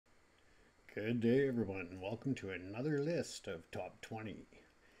Good day, everyone. Welcome to another list of top 20.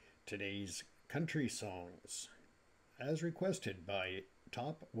 Today's country songs, as requested by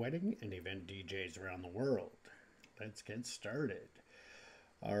top wedding and event DJs around the world. Let's get started.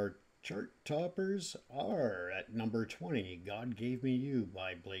 Our chart toppers are at number 20, God Gave Me You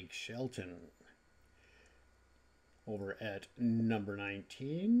by Blake Shelton. Over at number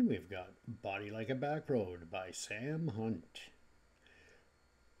 19, we've got Body Like a Back Road by Sam Hunt.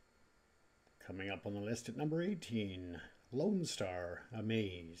 Coming up on the list at number 18, Lone Star,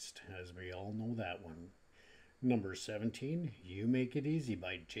 Amazed, as we all know that one. Number 17, You Make It Easy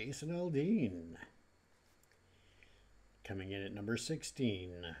by Jason Aldean. Coming in at number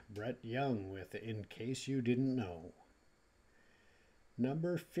 16, Brett Young with In Case You Didn't Know.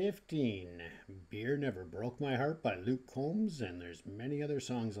 Number 15, Beer Never Broke My Heart by Luke Combs, and there's many other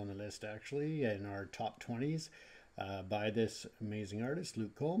songs on the list actually in our top 20s. By this amazing artist,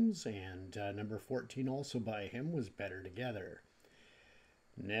 Luke Combs, and number 14 also by him was Better Together.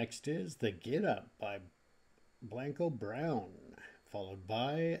 Next is The Get Up by Blanco Brown, followed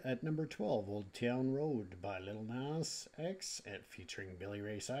by, at number 12, Old Town Road by Lil Nas X featuring Billy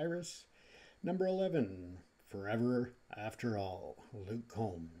Ray Cyrus. Number 11, Forever After All, Luke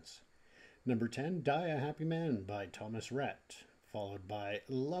Combs. Number 10, Die a Happy Man by Thomas Rhett, followed by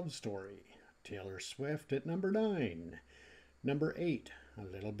Love Story, Taylor Swift at number 9. Number 8, A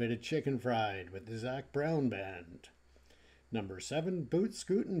Little Bit of Chicken Fried with the Zac Brown Band. Number 7, Boot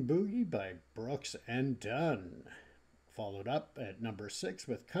Scootin' Boogie by Brooks and Dunn. Followed up at number 6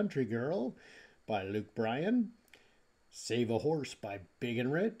 with Country Girl by Luke Bryan. Save a Horse by Big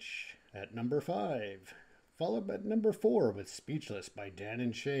and Rich at number 5. Followed by number 4 with Speechless by Dan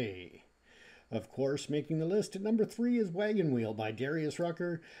and Shay. Of course, making the list at number 3 is Wagon Wheel by Darius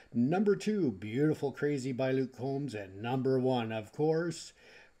Rucker. Number 2, Beautiful Crazy by Luke Combs. And number 1, of course,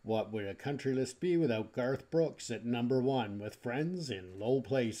 what would a country list be without Garth Brooks at number 1 with Friends in Low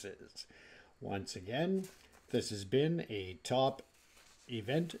Places? Once again, this has been a top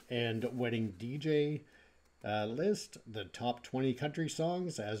event and wedding DJ list, the top 20 country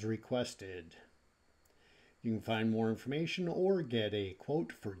songs as requested. You can find more information or get a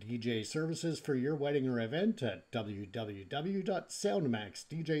quote for DJ services for your wedding or event at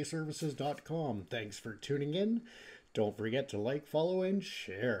www.soundmaxdjservices.com. Thanks for tuning in. Don't forget to like, follow, and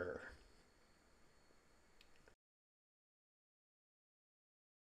share.